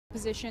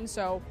position,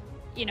 so,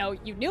 you know,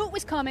 you knew it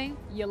was coming,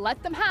 you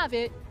let them have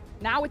it,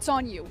 now it's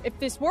on you. If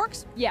this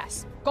works,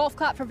 yes. Golf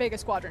clap for Vega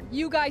Squadron.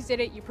 You guys did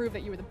it, you proved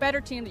that you were the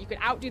better team, that you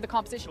could outdo the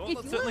competition.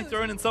 Well, certainly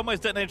thrown in some ways,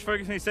 DetonatioN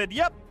FocusMe said,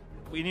 yep,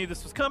 we knew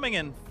this was coming,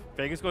 and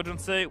Vega Squadron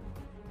say,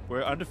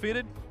 we're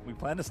undefeated, we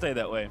plan to stay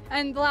that way.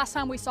 And the last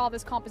time we saw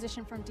this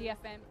composition from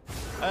DFM.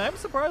 I'm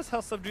surprised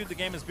how subdued the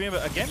game has been,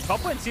 but again,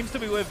 top lane seems to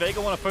be where Vega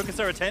want to focus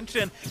their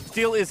attention.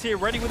 Steel is here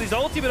ready with his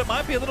ulti, but it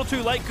might be a little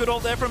too late. Good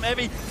ult there from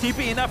Evie.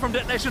 TP enough from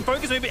DetonatioN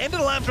FocusMe, but into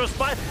the Lamb's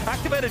Spite,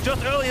 activated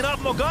just early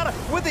enough. Morgana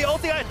with the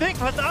ulti, I think,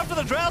 but after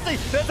the Drowsy,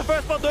 there's the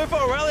first blood for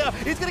Aurelia.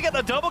 He's going to get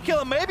the double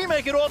kill and maybe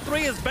make it all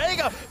three as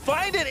Vega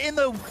find it in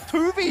the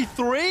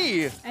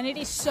 2v3. And it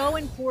is so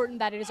important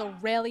that it is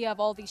Aurelia of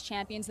all these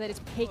champions that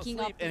is picking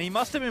up. And he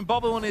must have been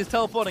bobbling when he was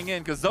teleporting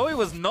in, because Zoe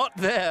was not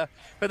there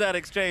for that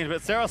exchange,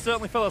 but Sarah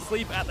certainly fell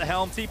asleep at the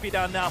helm. TP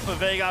down now for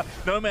Vega.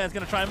 No Man's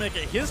going to try and make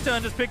it his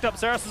turn. Just picked up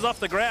Saras off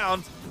the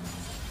ground.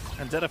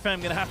 And DFM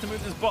going to have to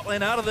move this bot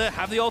lane out of there.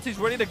 Have the ultis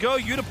ready to go.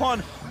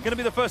 Udapon going to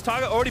be the first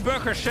target. Already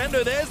burnt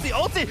Crescendo. There's the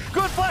ulti.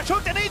 Good flash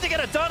hook. They need to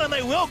get it done, and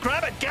they will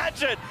grab it.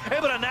 Gadget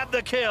able to nab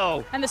the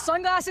kill. And the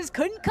sunglasses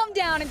couldn't come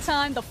down in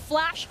time. The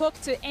flash hook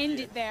to end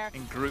it there.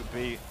 In Group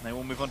B, they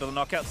will move on to the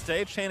knockout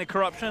stage. Chain of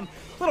Corruption.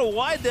 A little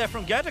wide there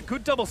from Gadget.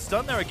 Good double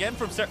stun there again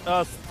from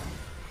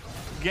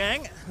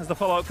Gang, as the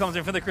follow-up comes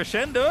in for the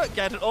Crescendo.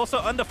 Gadget also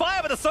under fire,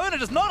 but the Sona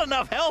just not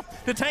enough health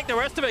to tank the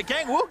rest of it.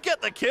 Gang will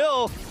get the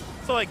kill.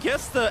 So I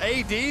guess the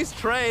AD's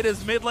trade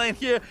is mid lane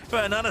here for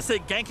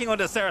Ananasik ganking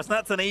onto Saras.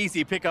 That's an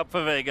easy pickup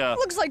for Vega.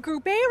 Looks like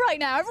Group A right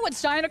now.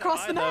 Everyone's dying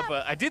across the map.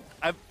 But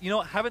I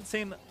haven't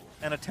seen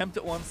an attempt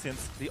at one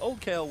since the old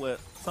KL where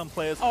some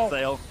players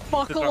fail.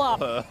 Buckle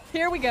up.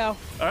 Here we go.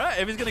 All right,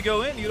 Evie's going to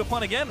go in.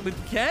 Udapon again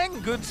with Gang.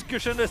 Good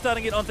Crescendo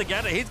starting it onto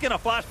Gadget. He's going to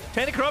flash.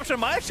 Chain of Corruption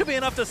might should be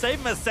enough to save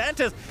him as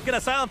Santa's going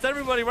to silence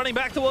everybody running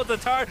back towards the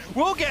turret.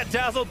 Will get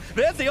dazzled.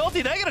 There's the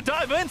ulti. They're going to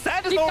dive in.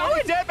 Santa's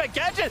already dead, but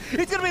Gadget,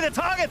 he's going to be the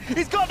target.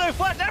 He's got no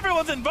flash.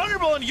 Everyone's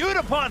invulnerable, and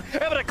Udapon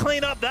able to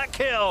clean up that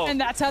kill. And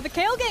that's how the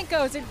Kale gank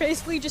goes. It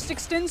basically just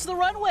extends the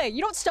runway.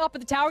 You don't stop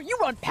at the tower. You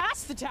run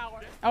past the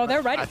tower. Oh,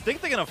 they're ready. I think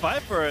they're going to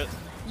fight for it.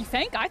 You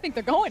think? I think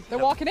they're going. They're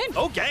walking in.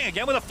 Oh, Gang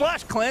again with a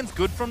flash cleanse.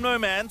 Good from No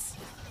Man's.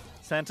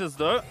 Santa's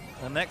though.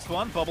 The next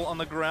one, bubble on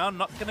the ground.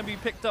 Not going to be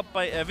picked up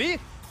by Evie.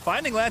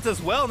 Finding Lance as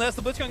well. And there's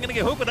the Blitzcrank going to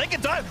get hooked, but they can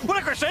dive. What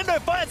a Crescendo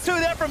finds two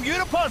there from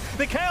Udapon.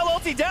 The KL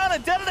ulti down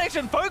and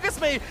DetonatioN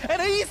FocusMe.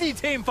 An easy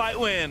team fight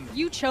win.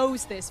 You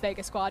chose this,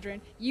 Vega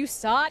Squadron. You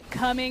saw it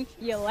coming.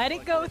 You let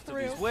it go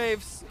through. These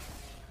waves.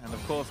 And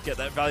of course, get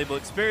that valuable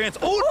experience.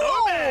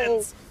 Oh, No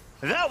Man's!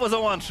 That was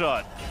a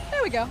one-shot.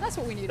 There we go. That's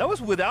what we needed. That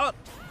was without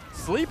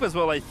sleep as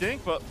well, I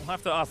think, but we'll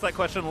have to ask that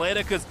question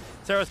later because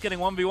Sarah's getting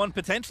 1v1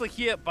 potentially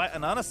here by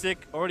Ananasik.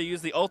 Already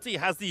used the ulti,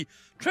 has the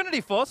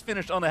Trinity Force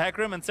finished on the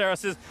Hecarim, and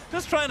Saras is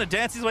just trying to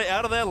dance his way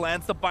out of there,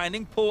 lands the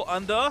binding, pull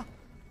under.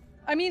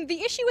 I mean,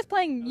 the issue with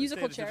playing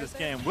musical chairs,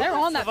 they're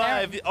on that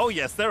Baron. Oh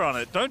yes, they're on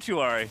it, don't you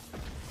worry.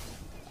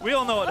 We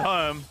all know at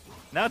home.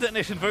 Now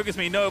DetonatioN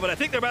FocusMe, no, but I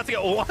think they're about to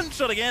get one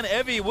shot again.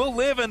 Evie will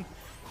live, and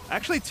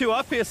actually two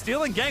up here.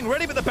 Steel and Gang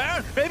ready, but the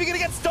Baron maybe going to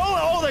get stolen.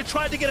 Oh, they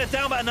tried to get it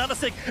down, but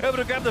Ananasik able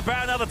to grab the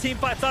Baron. Now the team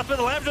fights up, but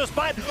the Lamb's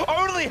Spite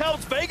only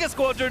helps Vega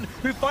Squadron,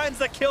 who finds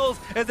the kills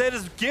as they're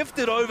just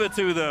gifted over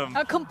to them.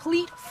 A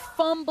complete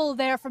fumble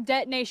there from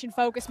DetonatioN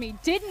FocusMe.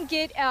 Didn't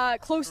get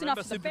close enough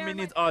to the Baron. Super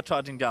minions are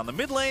charging down the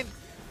mid lane.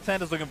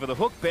 Santa's looking for the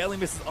hook, barely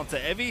misses onto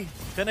Evie.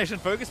 DetonatioN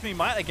FocusMe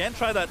might again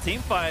try that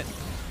team fight.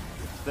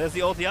 There's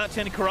the ulti out,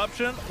 Chain of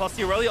Corruption, plus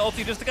the Aurelia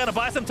ulti just to kind of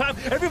buy some time.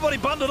 Everybody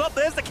bundled up.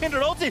 There's the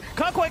Kindred ulti.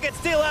 Can't quite get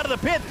Steel out of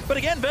the pit, but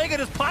again, Vega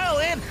just pile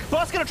in.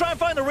 Boss going to try and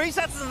find the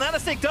resets, and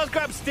Ananasik does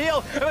grab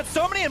Steel. And with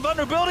so many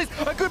invulnerabilities,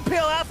 a good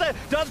peel out there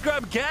does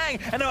grab Gang,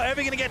 and now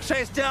Evie going to get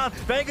chased down.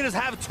 Vega just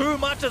have too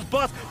much as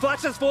Boss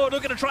flashes forward,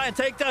 looking to try and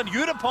take down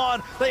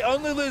Udapon. They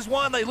only lose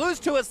one. They lose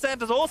two as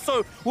Santas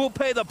also will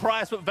pay the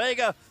price, but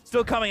Vega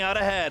still coming out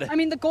ahead. I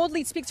mean, the gold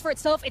lead speaks for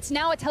itself. It's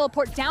now a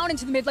teleport down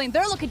into the mid lane.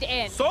 They're looking to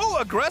end. So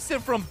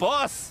aggressive from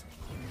Boss.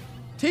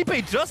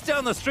 TP just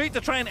down the street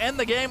to try and end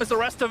the game as the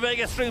rest of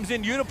Vegas streams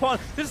in. Udapon,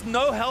 there's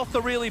no health to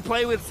really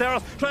play with.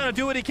 Saras trying to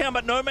do what he can,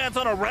 but No Man's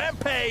on a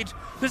rampage,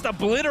 just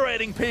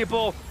obliterating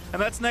people.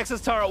 And that's Nexus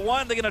turret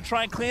 1. They're going to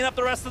try and clean up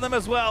the rest of them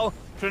as well.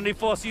 Trinity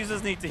Force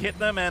users need to hit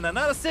them, and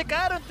Ananasik,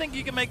 I don't think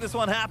you can make this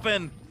one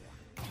happen.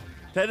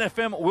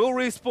 DFM will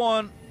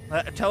respawn.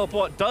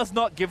 Teleport does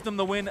not give them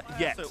the win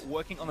yet. So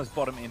working on this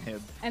bottom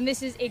inhib. And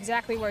this is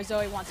exactly where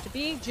Zoe wants to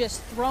be,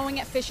 just throwing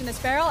at fish in this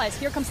barrel as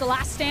here comes the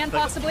last stand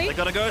possibly. They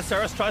gotta go.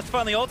 Saras tries to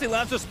find the ulti.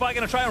 Lamb's Spike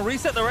gonna try and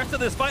reset the rest of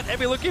this fight.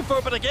 Evie looking for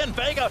it, but again,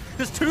 Vega,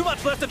 there's too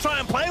much left to try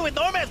and play with.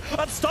 No Man's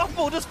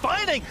unstoppable, just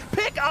finding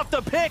pick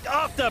after pick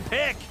after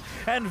pick.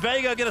 And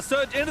Vega gonna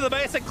surge into the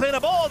base and clean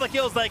up all the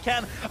kills they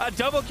can. A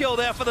double kill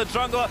there for the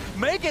jungler.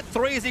 Make it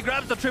 3 as he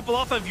grabs the triple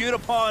off of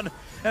Udapon.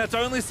 And it's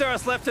only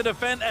Saras left to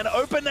defend, and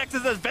open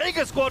Nexus as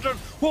Vega Squadron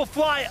will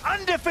fly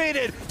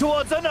undefeated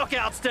towards the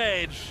knockout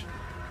stage.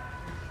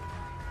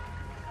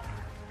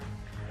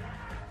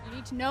 You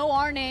need just know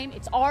our name.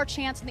 It's our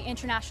chance on the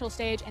international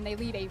stage, and they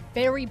leave a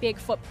very big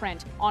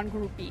footprint on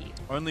Group B.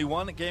 Only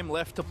one game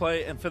left to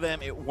play, and for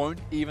them, it won't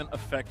even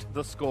affect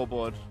the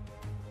scoreboard.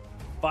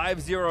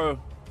 5-0,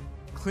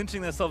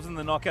 clinching themselves in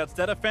the knockouts.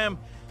 DFM,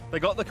 they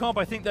got the comp.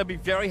 I think they'd be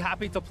very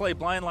happy to play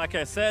blind, like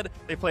I said.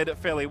 They played it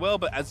fairly well,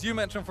 but as you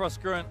mentioned for us,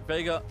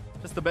 Vega,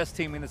 just the best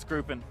team in this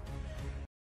group, and